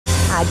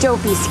Ah,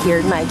 don't be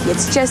scared, Mikey.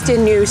 It's just a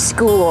new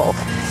school.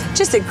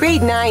 Just a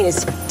grade 9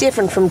 is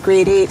different from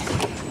grade 8.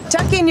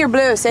 Tuck in your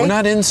blouse, eh? We're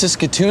not in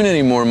Saskatoon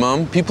anymore,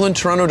 Mom. People in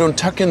Toronto don't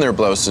tuck in their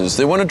blouses.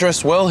 They want to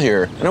dress well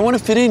here. And I want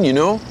to fit in, you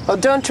know? Well,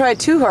 don't try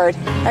too hard.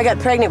 I got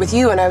pregnant with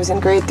you when I was in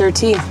grade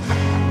 13.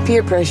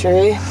 Peer pressure,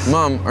 eh?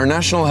 Mom, our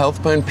national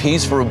health plan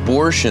pays for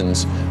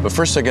abortions. But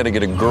first I gotta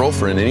get a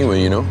girlfriend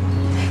anyway, you know?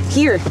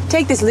 Here,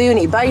 take this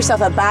loonie. Buy yourself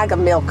a bag of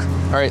milk.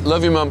 All right,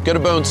 love you, Mom. Get a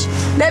bounce.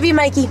 Love you,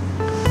 Mikey.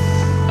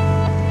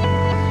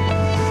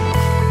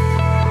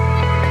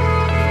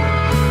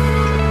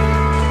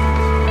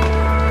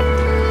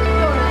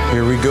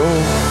 Here we go.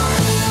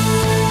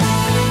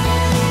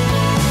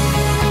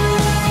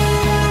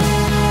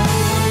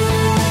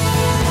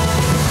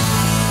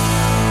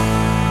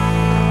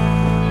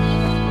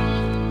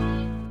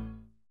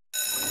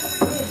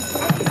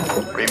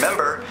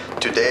 Remember,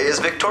 today is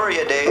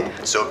Victoria Day,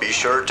 so be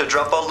sure to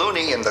drop a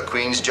loonie in the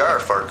Queen's jar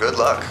for good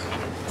luck.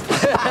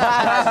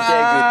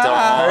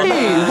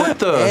 Hey, what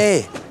the?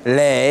 Hey,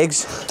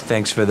 Legs.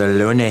 Thanks for the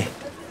loonie.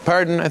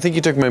 Pardon, I think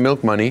you took my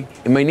milk money.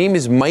 And my name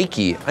is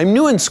Mikey. I'm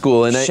new in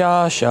school and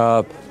Shush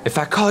up. If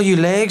I call you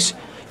Legs,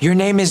 your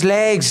name is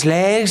Legs,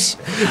 Legs.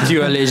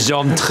 Tu as les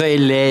jambes très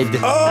laides.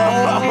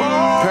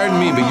 Pardon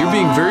me, but you're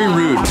being very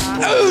rude.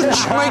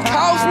 Ouch! My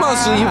calf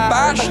muscle, you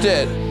bashed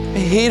it. I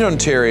hate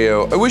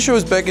Ontario. I wish I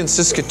was back in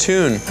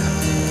Saskatoon.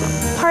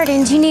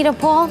 Pardon, do you need a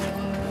pull?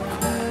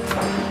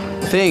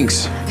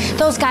 Thanks.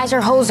 Those guys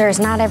are hosers.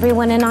 Not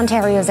everyone in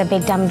Ontario is a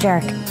big dumb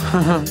jerk.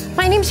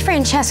 My name's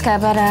Francesca,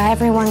 but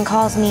everyone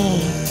calls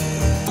me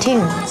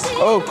Tunes.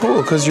 Oh,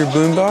 cool, because you're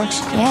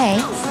boombox? Yay.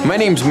 My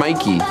name's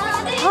Mikey.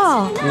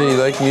 Oh. You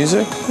like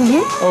music?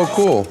 Mm-hmm. Oh,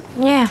 cool.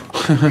 Yeah.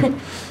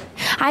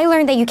 I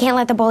learned that you can't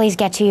let the bullies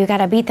get you. You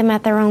gotta beat them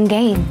at their own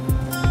game.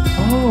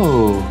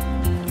 Oh,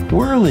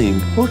 whirling.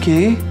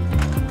 Okay.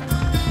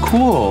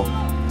 Cool.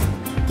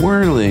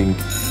 Whirling.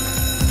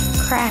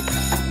 Crap.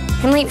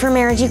 I'm late for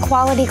marriage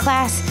equality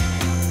class.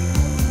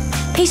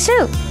 Peace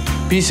out.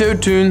 Peace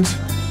out, Tunes.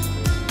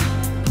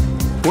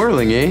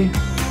 Whirling, eh?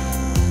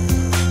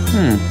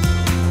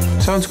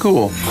 Sounds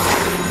cool.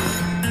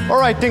 All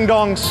right,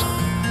 ding-dongs.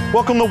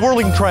 Welcome to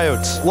Whirling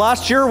Tryouts.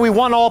 Last year, we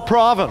won all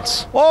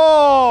province.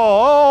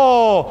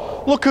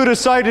 Oh, look who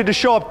decided to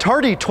show up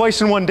tardy twice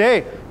in one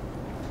day.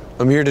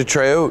 I'm here to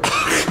try out.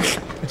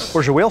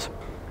 Where's your wheels?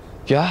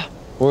 Yeah,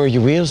 where are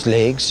your wheels,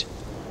 Legs?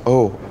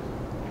 Oh,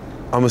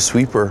 I'm a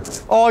sweeper.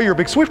 Oh, you're a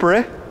big sweeper,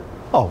 eh?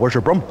 Oh, where's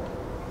your broom?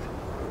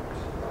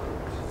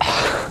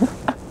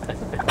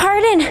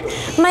 Pardon,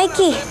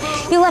 Mikey.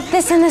 You left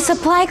this in the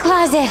supply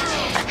closet.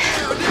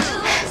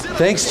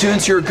 Thanks,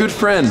 Tunes. You're a good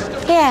friend.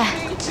 Yeah.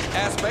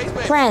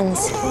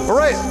 Friends. All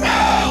right,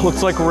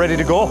 looks like we're ready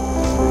to go.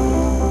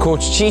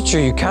 Coach Teacher,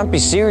 you can't be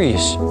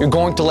serious. You're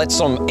going to let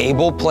some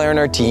able player on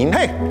our team?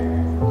 Hey,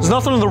 there's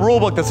nothing in the rule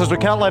book that says we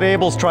can't let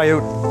Ables try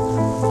out.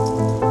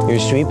 You're a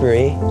sweeper,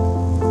 eh?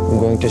 I'm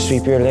going to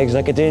sweep your legs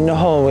like I did in the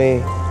hallway.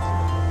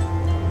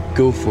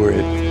 Go for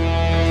it.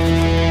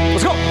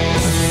 Let's go.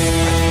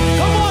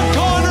 Come on,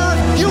 Connor.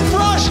 You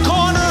brush,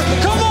 Connor.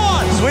 Come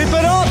on. Sweep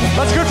it up.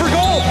 That's good for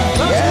goal.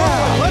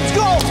 Let's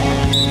go.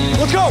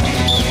 Let's go.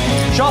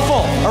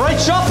 Shuffle. All right,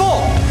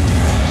 shuffle.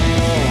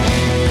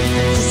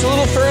 Just a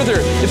little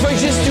further. If I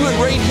just do it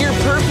right here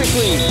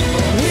perfectly.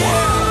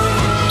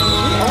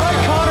 All right,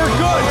 Connor.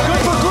 Good.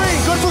 Good for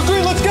green. Good for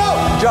green. Let's go.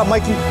 Good job,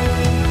 Mikey.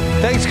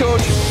 Thanks,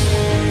 Coach.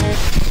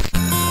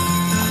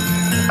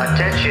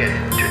 Attention,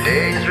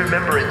 today is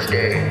Remembrance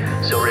Day,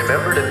 so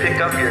remember to pick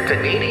up your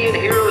Canadian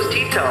Heroes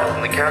tea towel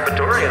in the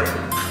cafeteria.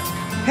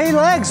 Hey,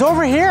 Legs,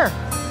 over here.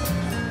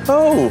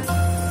 Oh,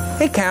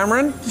 hey,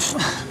 Cameron.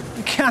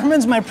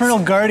 Cameron's my parental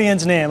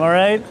guardian's name, all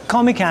right?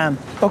 Call me Cam.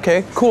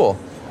 Okay, cool.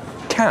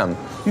 Cam.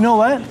 You know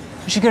what?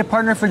 We should get a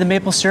partner for the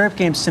maple syrup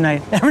games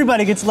tonight.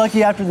 Everybody gets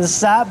lucky after the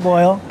sap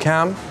boil.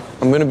 Cam,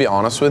 I'm gonna be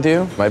honest with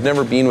you. I've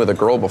never been with a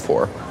girl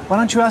before. Why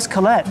don't you ask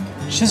Colette?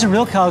 She's a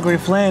real Calgary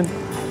flame.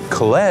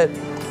 Colette?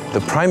 The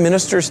Prime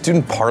Minister of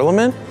Student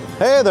Parliament?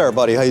 Hey there,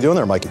 buddy. How you doing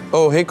there, Mikey?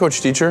 Oh, hey, Coach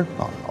Teacher.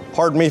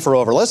 Pardon me for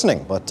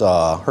over-listening, but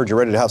heard you're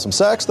ready to have some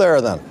sex there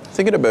then.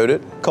 Thinking about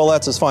it.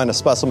 Colette's as fine a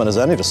specimen as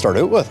any to start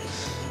out with.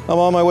 I'm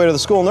on my way to the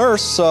school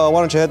nurse. Why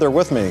don't you head there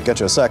with me? Get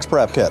you a sex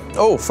prep kit.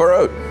 Oh, far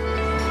out.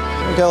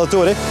 Okay, let's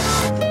do it, eh?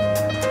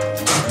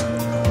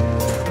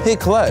 Hey,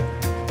 Colette.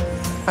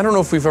 I don't know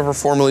if we've ever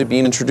formally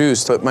been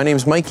introduced, but my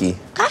name's Mikey.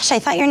 Gosh, I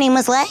thought your name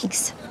was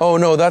Legs. Oh,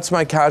 no, that's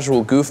my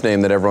casual goof name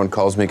that everyone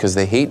calls me because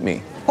they hate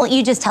me. Well,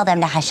 you just tell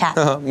them to hush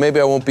up. Maybe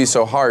I won't be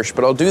so harsh,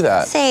 but I'll do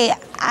that. Say,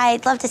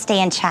 I'd love to stay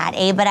and chat,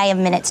 eh? But I have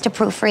minutes to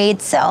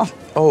proofread, so.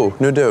 Oh,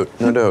 no doubt,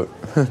 no doubt.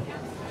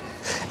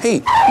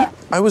 Hey,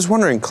 I was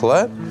wondering,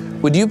 Colette,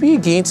 would you be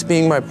against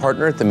being my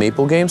partner at the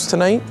Maple Games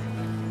tonight?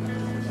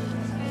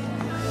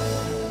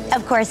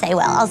 Of course I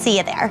will. I'll see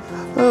you there.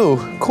 Oh,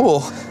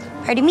 cool.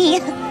 Pardon me.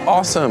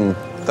 Awesome.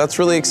 That's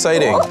really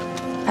exciting. Oh,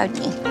 pardon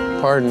me.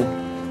 Pardon.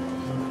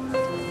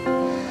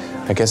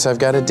 I guess I've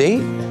got a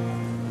date.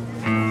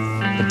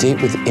 A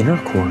date with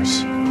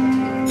intercourse.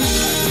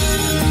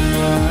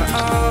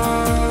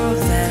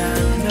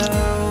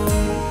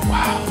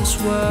 Wow.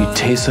 You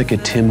taste like a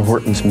Tim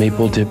Hortons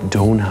maple dip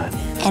donut.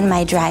 And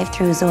my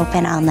drive-thru's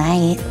open all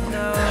night.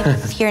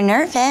 If you're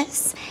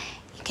nervous,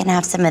 you can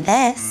have some of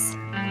this.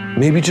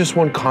 Maybe just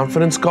one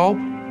confidence gulp?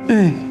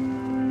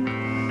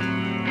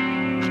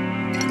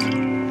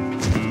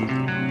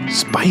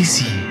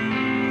 Spicy.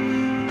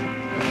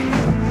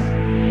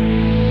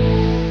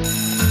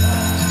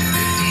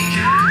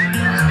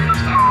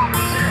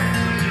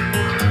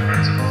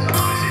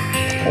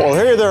 Well,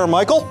 hey there,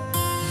 Michael.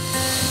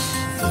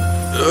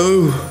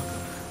 Oh,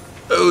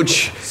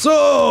 ouch.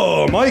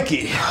 So,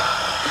 Mikey,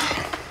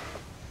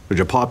 did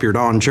you pop your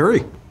Don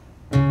Cherry?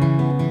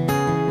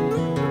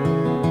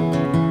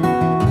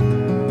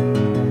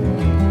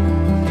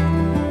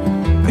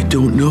 I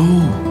don't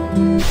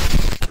know.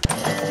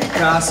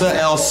 Casa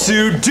El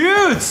Su.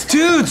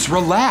 Dudes,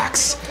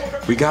 relax.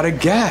 We got a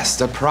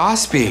guest, a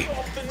prospy.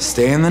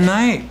 Stay in the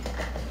night.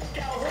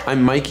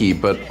 I'm Mikey,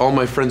 but all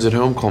my friends at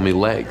home call me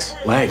Legs.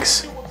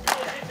 Legs.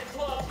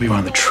 Were you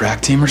on the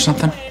track team or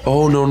something?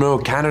 Oh, no.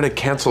 Canada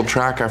canceled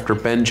track after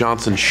Ben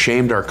Johnson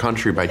shamed our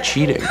country by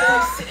cheating. And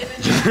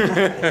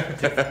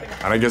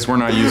I guess we're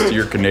not used to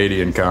your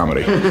Canadian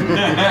comedy.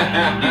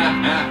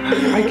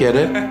 I get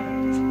it.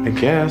 I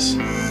guess.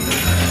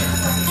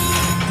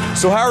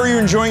 So how are you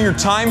enjoying your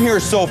time here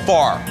so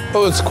far?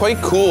 Oh, it's quite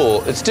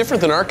cool. It's different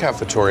than our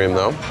cafetorium,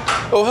 though.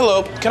 Oh,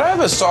 hello. Can I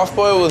have a soft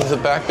boil with the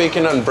back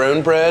bacon on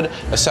brown bread,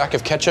 a sack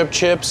of ketchup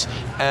chips,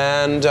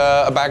 and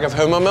a bag of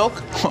homo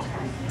milk?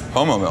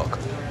 Homo milk.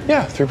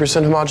 Yeah,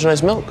 3%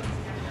 homogenized milk.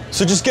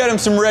 So just get him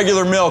some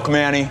regular milk,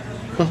 Manny.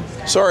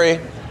 Sorry.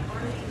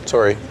 It's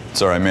all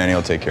right, Manny,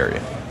 I'll take care of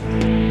you.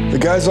 The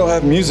guys all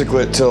have music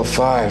lit till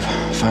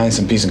 5. Find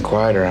some peace and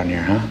quiet around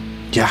here, huh?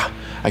 Yeah,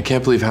 I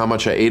can't believe how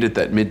much I ate at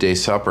that midday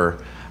supper.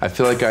 I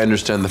feel like I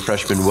understand the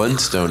freshman one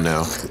stone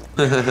now.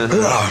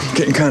 I'm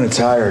getting kind of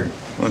tired.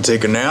 Want to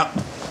take a nap?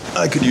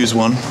 I could use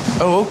one.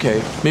 Oh,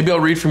 okay. Maybe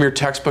I'll read from your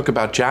textbook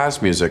about jazz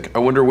music. I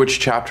wonder which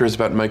chapter is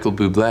about Michael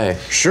Bublé.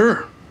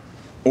 Sure.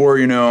 Or,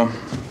 you know,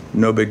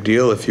 no big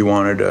deal if you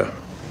wanted to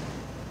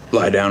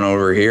lie down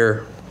over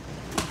here.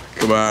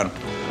 Come on,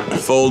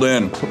 fold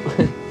in.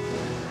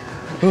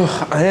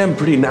 I am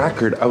pretty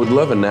knackered. I would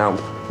love a nap.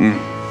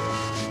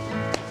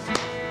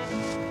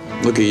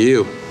 Look at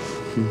you.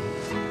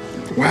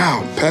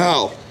 Wow,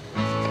 pal.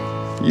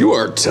 You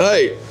are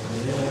tight.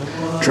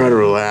 Try to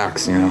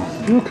relax, you know.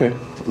 Okay.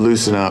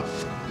 Loosen up.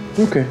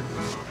 Okay.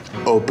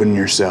 Open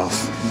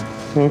yourself.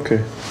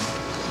 Okay.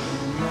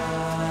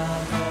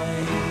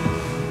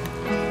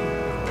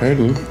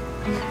 Pardon?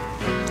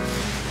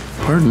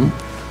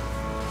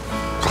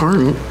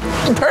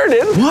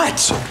 What?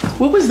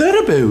 What was that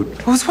about?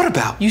 What was what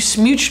about? You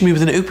smooched me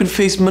with an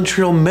open-faced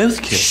Montreal mouth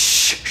kiss.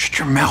 Shh, shut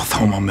your mouth,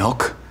 homo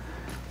milk.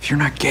 If you're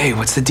not gay,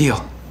 what's the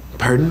deal?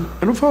 Pardon?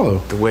 I don't follow.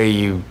 The way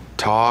you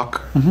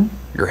talk,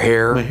 your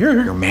hair, My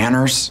hair? your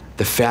manners,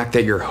 the fact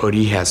that your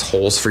hoodie has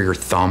holes for your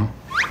thumb.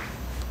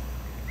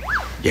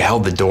 You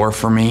held the door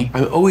for me.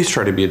 I always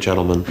try to be a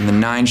gentleman. And the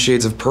 9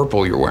 shades of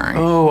purple you're wearing.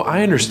 Oh,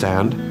 I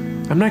understand.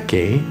 I'm not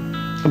gay.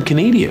 I'm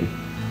Canadian.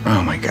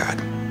 Oh my God.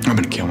 I'm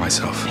gonna kill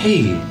myself.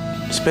 Hey,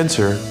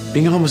 Spencer,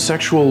 being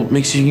homosexual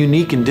makes you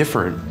unique and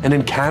different. And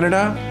in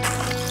Canada,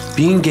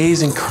 being gay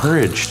is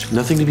encouraged,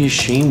 nothing to be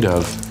ashamed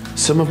of.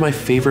 Some of my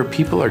favorite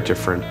people are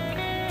different.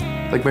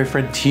 Like my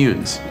friend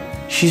Tunes.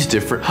 She's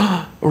different.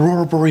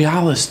 Aurora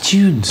Borealis,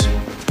 Tunes.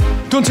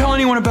 Don't tell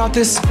anyone about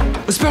this,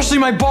 especially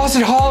my boss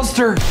at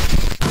Hollister.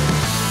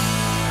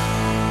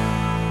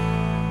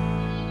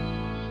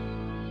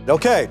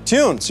 Okay,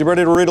 Tunes, you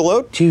ready to read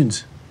aloud?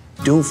 Tunes,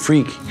 don't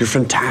freak. You're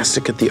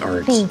fantastic at the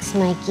arts. Thanks,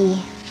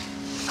 Mikey.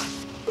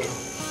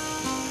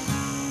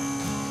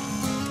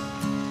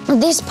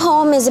 This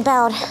poem is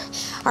about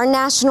our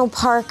national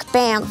park,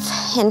 Banff,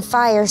 and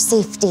fire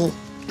safety.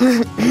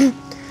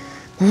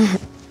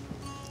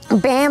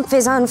 Banff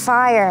is on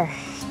fire.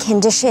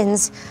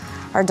 Conditions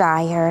are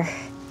dire.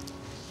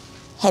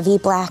 Heavy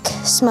black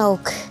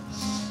smoke,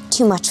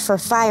 too much for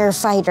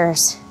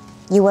firefighters.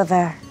 You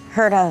ever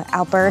heard of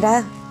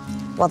Alberta?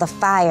 Well, the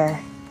fire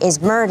is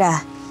murder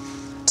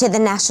to the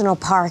national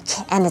park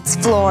and its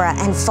flora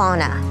and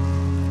fauna.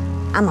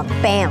 I'm a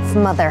Banff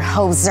mother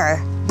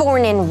hoser,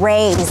 born and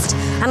raised.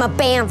 I'm a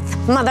Banff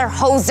mother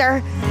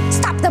hoser.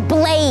 Stop the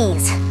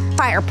blaze,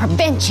 fire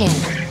prevention.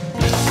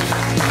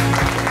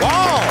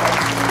 Wow!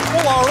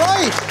 Well, all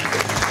right.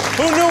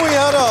 Who knew we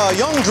had a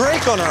young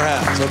Drake on our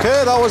hands,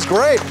 okay? That was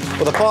great,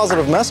 with a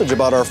positive message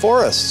about our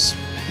forests.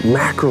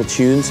 Mackerel,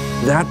 Tunes,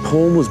 that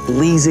poem was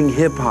blazing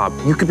hip-hop.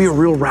 You could be a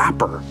real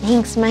rapper.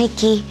 Thanks,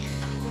 Mikey.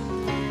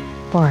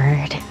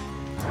 Word.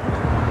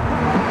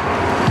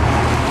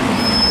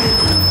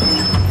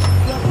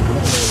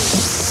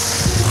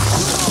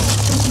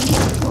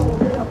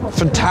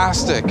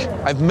 Fantastic.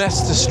 I've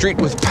messed the street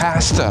with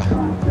pasta.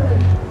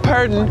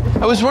 Pardon,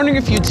 I was wondering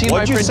if you'd seen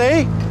What'd you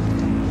say?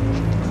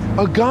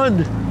 A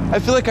gun. I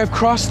feel like I've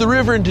crossed the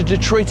river into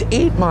Detroit's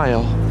 8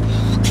 Mile.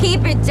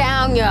 Keep it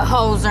down, you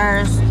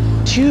hosers.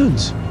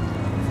 Tunes.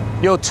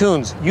 Yo,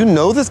 Tunes, you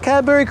know this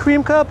Cadbury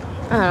cream cup?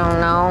 I don't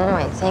know.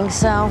 I think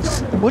so.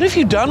 What have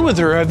you done with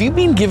her? Have you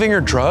been giving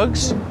her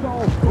drugs?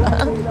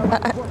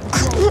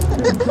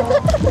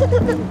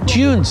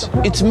 Tunes,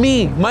 it's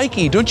me,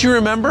 Mikey. Don't you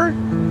remember?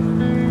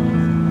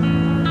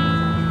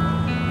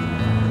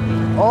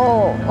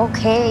 Oh,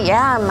 okay.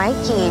 Yeah,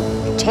 Mikey,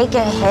 take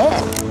a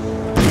hit.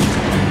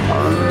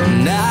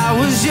 And I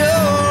was your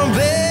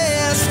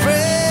best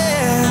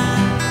friend,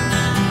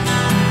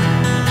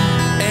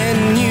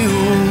 and you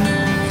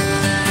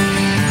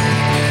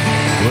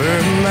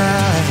were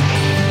mine.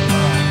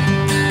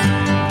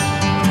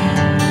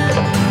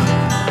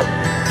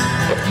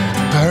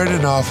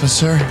 Pardon,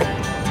 officer,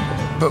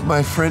 but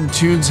my friend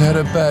Tunes had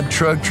a bad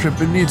drug trip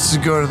and needs to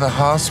go to the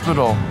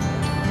hospital.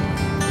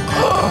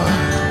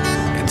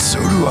 And so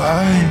do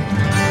I.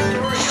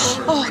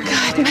 Oh,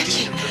 God,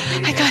 Mikey.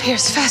 I got here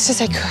as fast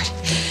as I could.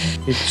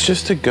 It's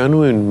just a gun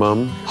wound,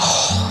 Mom.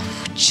 Oh,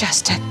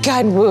 just a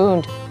gun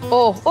wound.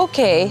 Oh,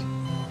 okay.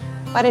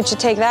 Why didn't you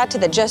take that to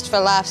the Just for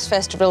Laughs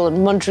Festival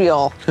in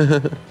Montreal?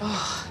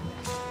 Oh,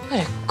 what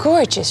a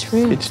gorgeous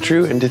room. It's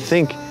true, and to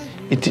think,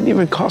 it didn't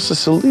even cost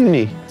us a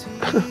loonie.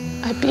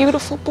 A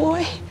beautiful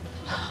boy.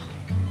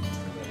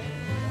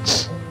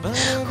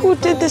 Who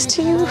did this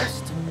to you?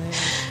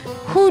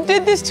 Who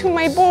did this to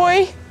my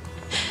boy?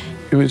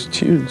 It was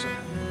Tunes.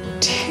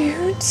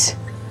 Tunes?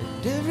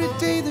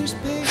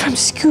 From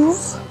school?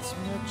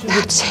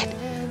 That's it.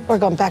 We're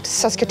going back to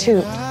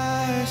Saskatoon.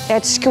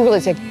 That school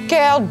is a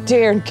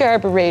goddamn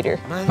carburetor.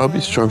 I'll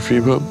be strong for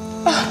you, Bob.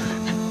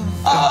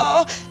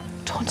 Oh,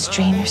 don't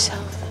strain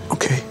yourself.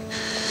 Okay.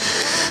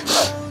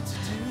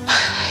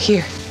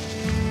 Here.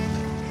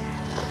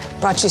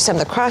 Brought you some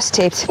lacrosse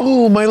tapes.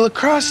 Oh, my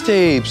lacrosse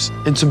tapes.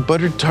 And some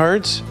buttered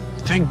tarts.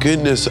 Thank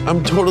goodness.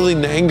 I'm totally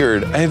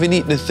nangered. I haven't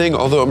eaten a thing,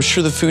 although I'm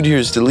sure the food here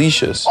is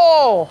delicious.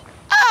 Oh,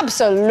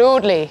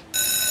 absolutely.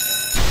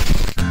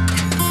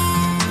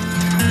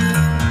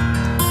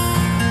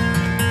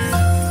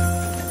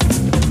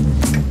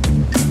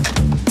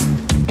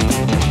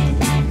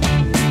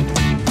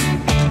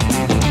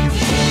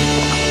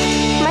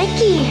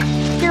 Mikey,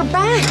 you're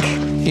back.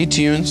 Hey,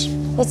 Tunes.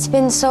 It's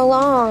been so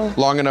long.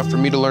 Long enough for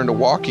me to learn to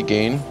walk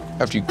again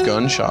after you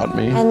gunshot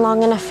me. And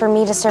long enough for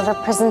me to serve a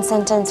prison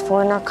sentence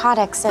for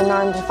narcotics and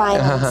armed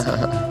violence.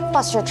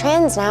 Plus, you're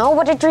trans now.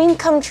 What a dream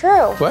come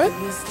true. What?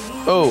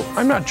 Oh,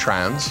 I'm not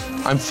trans.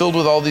 I'm filled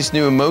with all these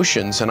new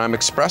emotions, and I'm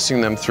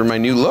expressing them through my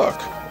new look.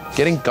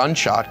 Getting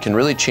gunshot can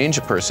really change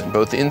a person,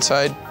 both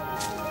inside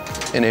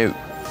and out.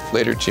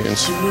 Later,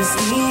 Tunes.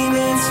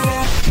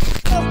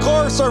 Of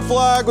course, our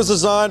flag was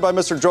designed by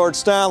Mr. George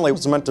Stanley. It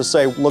was meant to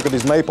say, look at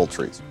these maple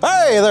trees.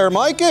 Hey there,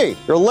 Mikey.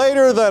 You're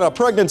later than a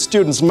pregnant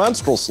student's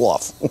menstrual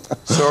slough.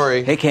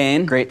 Sorry. Hey,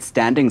 Kane. Great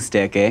standing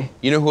stick, eh?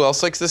 You know who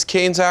else likes this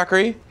cane,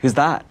 Zachary? Who's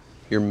that?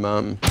 Your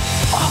mom.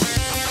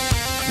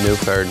 No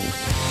pardon.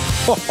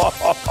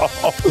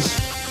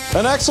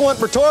 An excellent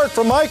retort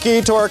from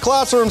Mikey to our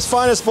classroom's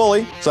finest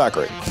bully,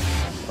 Zachary.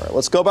 All right,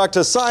 let's go back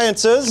to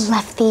sciences. You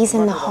left these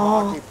in the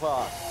hall.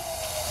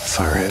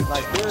 Far out.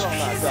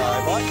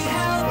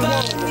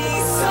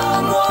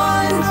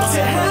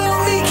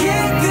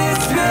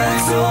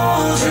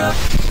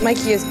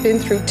 Mikey has been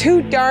through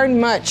too darn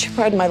much,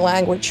 pardon my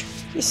language.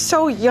 He's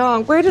so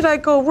young. Where did I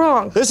go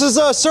wrong? This is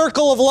a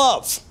circle of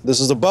love. This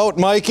is about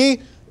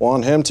Mikey.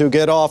 Want him to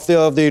get off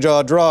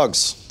the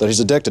drugs that he's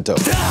addicted to.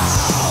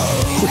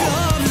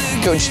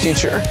 Coach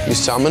teacher, you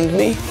summoned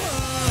me?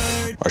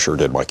 I sure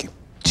did, Mikey.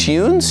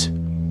 Tunes?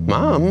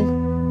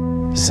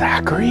 Mom?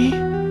 Zachary?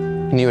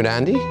 And you and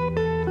Andy?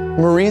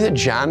 Marie the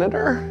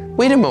janitor?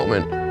 Wait a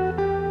moment.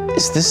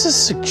 Is this a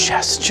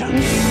suggestion?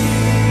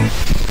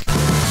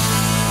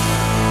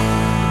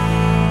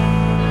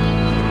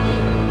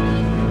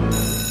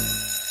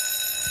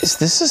 Is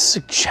this a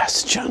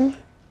suggestion?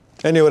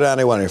 And you and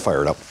Andy, why don't you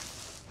fire it up?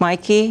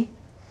 Mikey,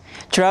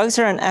 drugs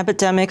are an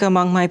epidemic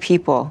among my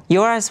people.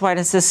 You're as white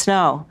as the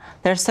snow.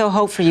 There's still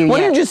hope for you Why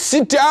yet. don't you just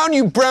sit down,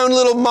 you brown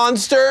little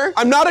monster?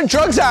 I'm not a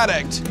drugs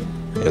addict.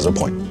 He has a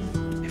point.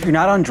 If you're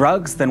not on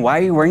drugs, then why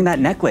are you wearing that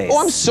necklace? Oh,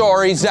 I'm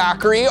sorry,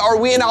 Zachary. Are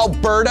we in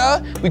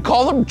Alberta? We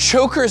call them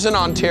chokers in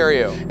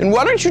Ontario. And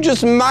why don't you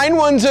just mind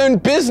one's own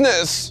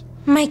business?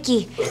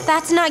 Mikey,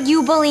 that's not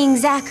you bullying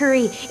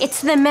Zachary.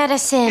 It's the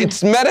medicine.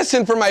 It's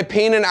medicine for my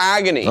pain and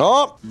agony.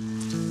 Oh,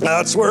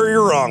 that's where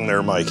you're wrong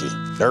there, Mikey.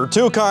 There are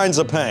two kinds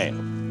of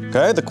pain.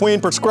 Okay, the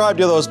Queen prescribed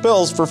you those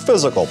pills for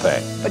physical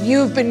pain. But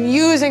you've been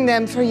using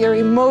them for your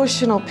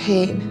emotional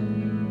pain.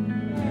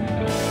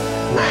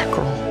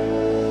 Mackerel.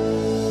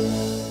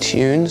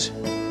 Tunes,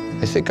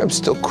 I think I'm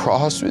still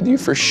cross with you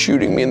for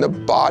shooting me in the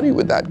body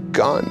with that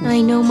gun.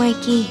 I know,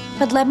 Mikey,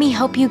 but let me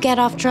help you get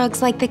off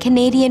drugs like the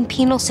Canadian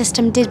penal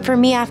system did for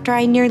me after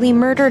I nearly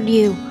murdered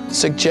you.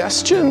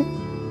 Suggestion?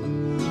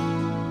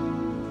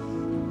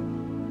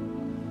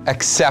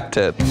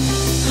 Accepted.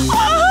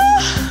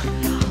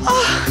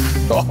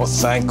 Oh,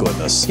 thank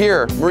goodness.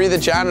 Here, Marie the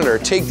janitor,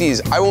 take these.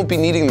 I won't be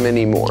needing them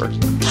anymore.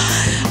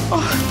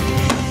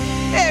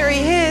 There he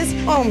is.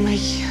 Oh, my.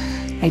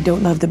 I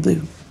don't love the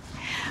blue,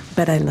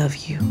 but I love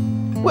you.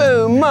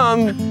 Whoa,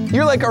 Mom,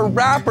 you're like a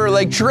rapper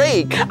like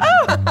Drake. Come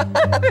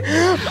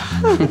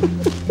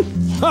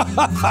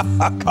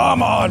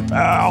on,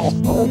 pal.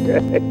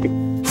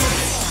 Okay.